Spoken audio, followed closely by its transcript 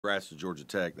Congrats to Georgia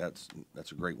Tech. That's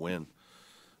a great win.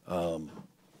 It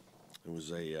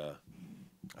was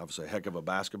obviously a heck of a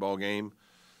basketball game,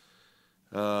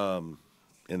 and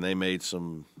they made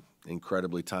some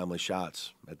incredibly timely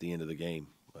shots at the end of the game.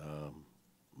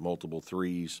 Multiple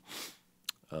threes,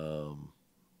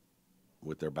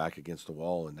 with their back against the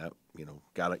wall, and that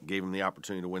gave them the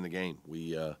opportunity to win the game.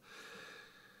 We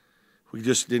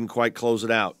just didn't quite close it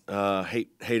out.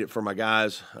 Hate it for my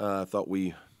guys. I thought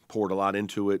we poured a lot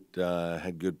into it.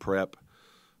 Had good prep.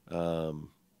 I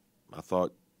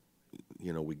thought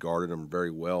we guarded them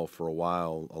very well for a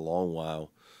long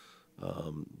while.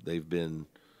 They've been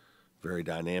very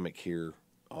dynamic here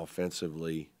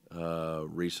offensively.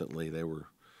 Recently, they were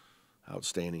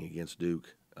outstanding against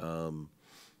Duke.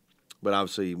 But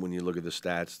obviously, when you look at the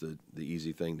stats, the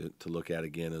easy thing to look at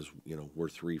again is, we're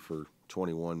 3 for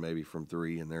 21 maybe from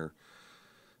three, and they're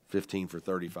 15 for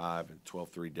 35, and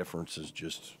 12-3 difference is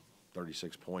just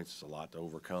 36 points. It's a lot to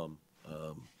overcome.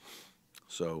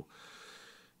 So,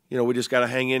 we just got to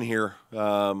hang in here. We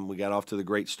got off to the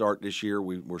great start this year.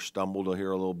 We're stumbled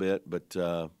here a little bit, but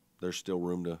there's still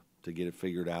room to get it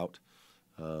figured out.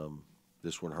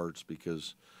 This one hurts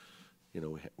because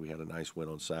we had a nice win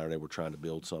on Saturday. We're trying to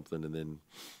build something, and then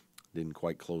didn't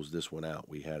quite close this one out.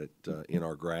 We had it in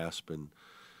our grasp, and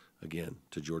again,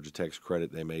 to Georgia Tech's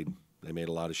credit, they made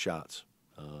a lot of shots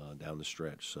down the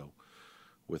stretch. So,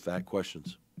 with that,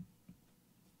 questions?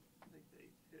 I think they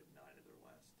hit 9 of their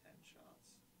last 10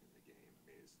 shots in the game. I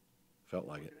mean, Felt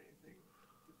like it. Anything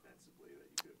defensively that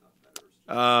you could have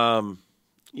done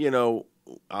better?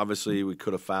 Obviously we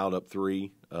could have fouled up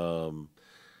 3.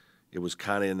 It was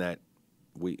kind of in that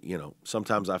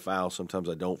sometimes I foul, sometimes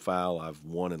I don't foul. I've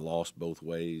won and lost both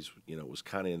ways. It was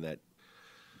kind of in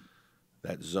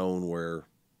that zone where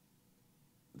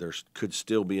there could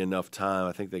still be enough time.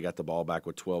 I think they got the ball back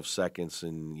with 12 seconds,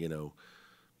 and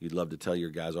you'd love to tell your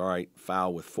guys, all right,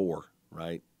 foul with 4,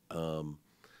 right?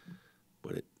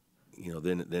 But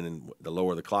then the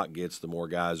lower the clock gets, the more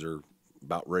guys are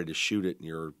about ready to shoot it, and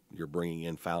you're bringing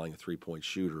in fouling a 3-point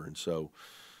shooter, and so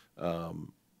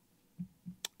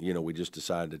we just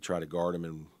decided to try to guard him,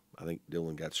 and I think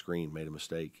Dylan got screened, made a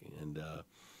mistake, and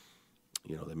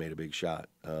they made a big shot.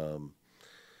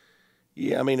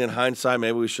 Yeah, I mean, in hindsight,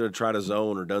 maybe we should have tried a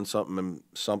zone or done something,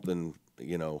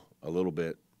 a little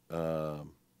bit, because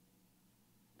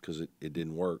it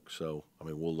didn't work. So, I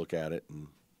mean, we'll look at it, and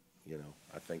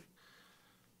I think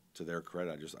to their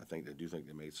credit, I think they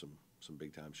made some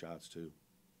big time shots too. You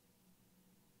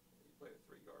played a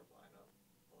 3-guard lineup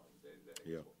on day-to-day.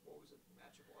 Yeah. What was it,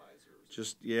 matchup-wise, or was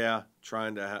Just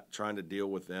trying to deal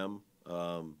with them.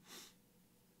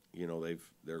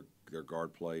 Their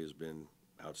guard play has been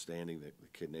outstanding. The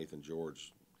kid Nathan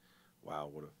George, wow,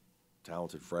 what a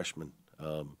talented freshman.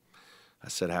 I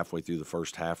said halfway through the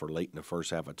first half or late in the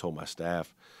first half, I told my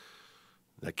staff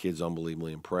that kid's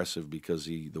unbelievably impressive because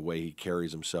the way he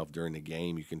carries himself during the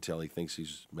game, you can tell he thinks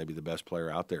he's maybe the best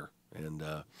player out there. And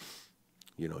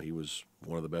he was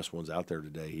one of the best ones out there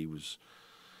today. He was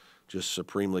just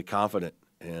supremely confident,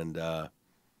 and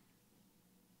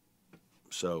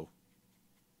so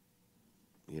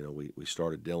we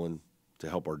started Dylan to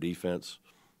help our defense.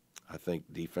 I think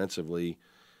defensively,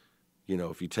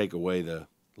 if you take away the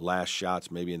last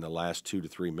shots, maybe in the last 2 to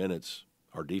 3 minutes,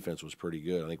 our defense was pretty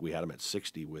good. I think we had them at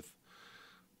 60 with,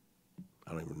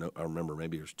 I don't even know, I remember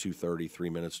maybe it was 2:30, 3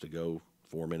 minutes to go,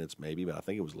 4 minutes maybe, but I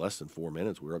think it was less than 4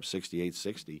 minutes. We were up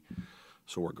 68-60,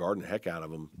 so we're guarding the heck out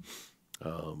of them.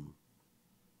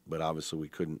 But obviously we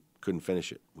couldn't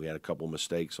finish it. We had a couple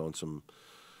mistakes on some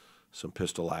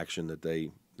pistol action that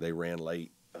they ran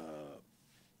late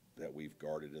that we've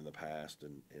guarded in the past,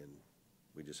 and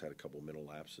we just had a couple mental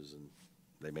lapses, and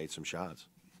they made some shots.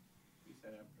 You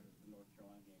said after the North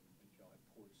Carolina game that y'all had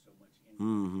poured so much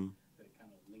into that it kind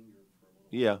of lingered for a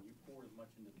little Yeah. while. You poured as much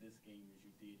into this game as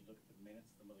you did. You look at the minutes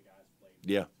some of the guys played.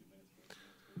 Yeah. 2 minutes,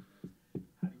 3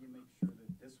 minutes. How do you make sure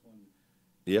that this one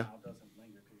Yeah. now doesn't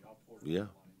linger because y'all poured Yeah.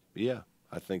 a lot into it? Yeah,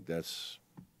 I think that's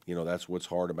what's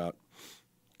hard about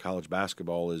college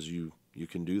basketball is you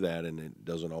can do that, and it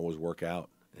doesn't always work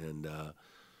out. And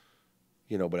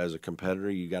but as a competitor,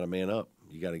 you got to man up.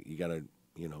 You got to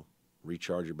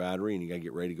recharge your battery, and you got to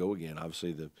get ready to go again.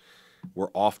 Obviously,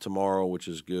 we're off tomorrow, which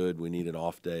is good. We need an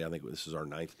off day. I think this is our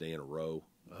 9th day in a row,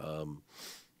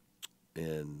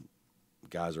 and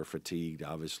guys are fatigued.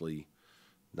 Obviously,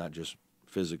 not just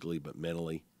physically but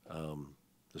mentally.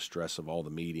 The stress of all the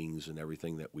meetings and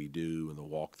everything that we do, and the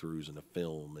walkthroughs and the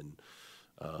film, and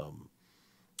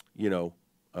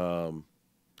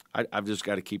I've just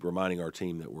got to keep reminding our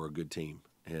team that we're a good team,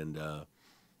 and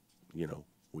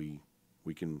we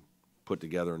can put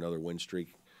together another win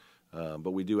streak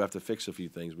But we do have to fix a few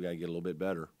things. We got to get a little bit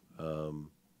better.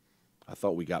 I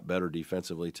thought we got better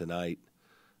defensively tonight.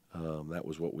 That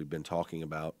was what we've been talking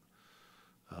about,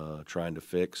 trying to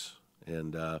fix.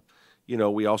 And,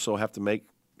 we also have to make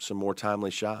some more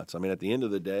timely shots. I mean, at the end of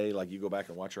the day, like you go back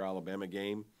and watch our Alabama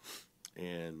game,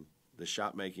 and the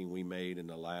shot making we made in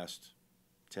the last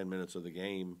 10 minutes of the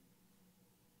game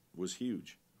was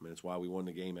huge. I mean, it's why we won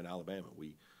the game in Alabama.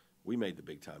 We made the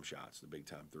big-time shots, the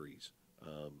big-time threes.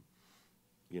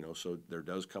 So there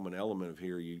does come an element of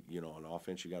here, on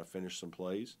offense you got to finish some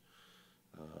plays,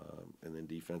 and then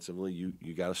defensively you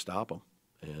got to stop them.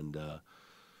 And, I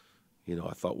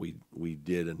thought we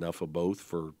did enough of both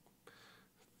for,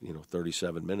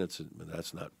 37 minutes. But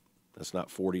that's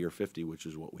not 40 or 50, which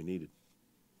is what we needed.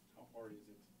 How hard is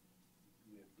it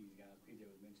with these guys? PJ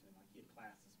was mentioning, like, he had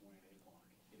class this morning at 8 o'clock.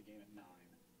 He had a game at 9.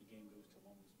 The game goes till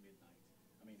almost midnight.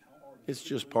 I mean, how hard is it? It's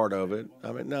just part of it.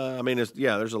 I mean, no, I mean,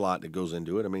 there's a lot that goes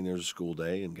into it. I mean, there's a school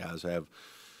day, and guys have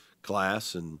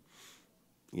class, and,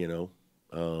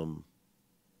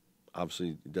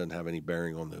 obviously it doesn't have any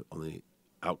bearing on the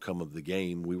outcome of the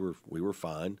game. We were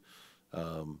fine.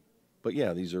 But,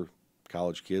 yeah, these are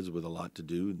college kids with a lot to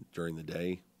do during the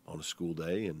day on a school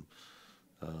day, and,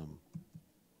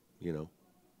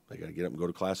 they got to get up and go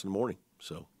to class in the morning.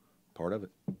 So, part of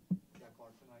it. Jack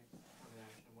Clark tonight on the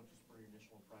action. What just were your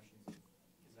initial impressions of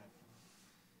his action?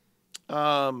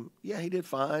 Yeah, he did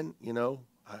fine.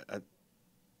 I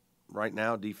right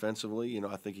now defensively,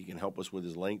 I think he can help us with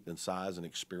his length and size and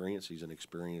experience. He's an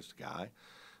experienced guy.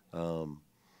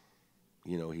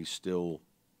 He's still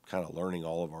kind of learning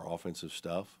all of our offensive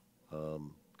stuff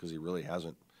because he really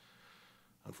hasn't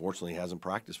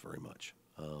practiced very much.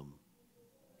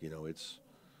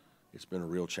 It's been a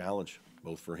real challenge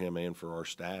both for him and for our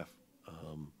staff.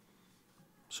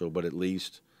 But at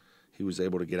least he was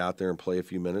able to get out there and play a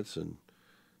few minutes and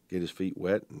get his feet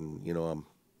wet. And, I'm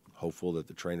hopeful that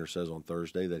the trainer says on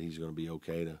Thursday that he's going to be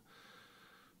okay to,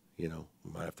 we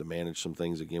might have to manage some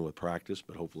things again with practice,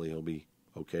 but hopefully he'll be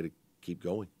okay to keep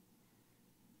going.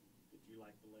 Did you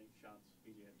like the late shots?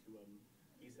 PJ had 2 of them.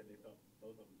 He said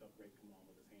both of them felt great coming on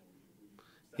with his hand.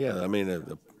 Yeah, I mean,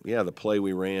 the play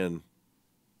we ran,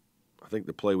 I think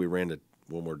the play we ran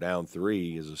when we're down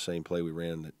 3 is the same play we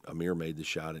ran that Amir made the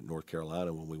shot at North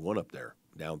Carolina when we won up there,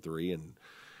 down 3, and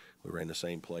we ran the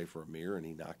same play for Amir, and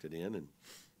he knocked it in, and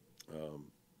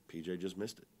PJ just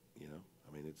missed it. I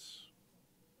mean, that's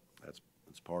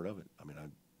part of it. I mean,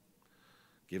 I'd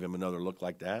give him another look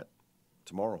like that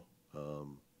tomorrow,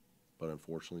 but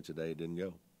unfortunately today it didn't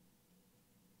go.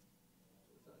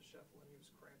 With Schieffelin, he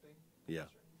was cramping. Yeah,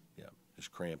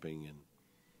 just cramping, and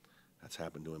that's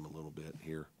happened to him a little bit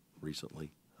here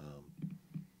recently.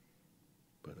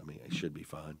 But, I mean, he should be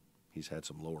fine. He's had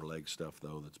some lower leg stuff,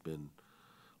 though, that's been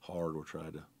hard. We're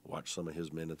trying to watch some of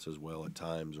his minutes as well at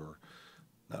times, or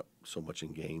not so much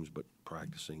in games, but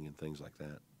practicing and things like that.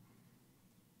 I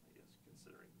guess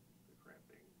considering the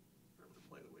cramping, for him to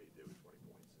play the way he did with 20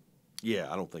 points.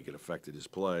 Yeah, I don't think it affected his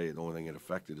play. The only thing it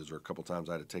affected is there were a couple times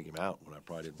I had to take him out when I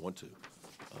probably didn't want to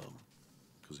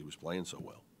because he was playing so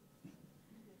well.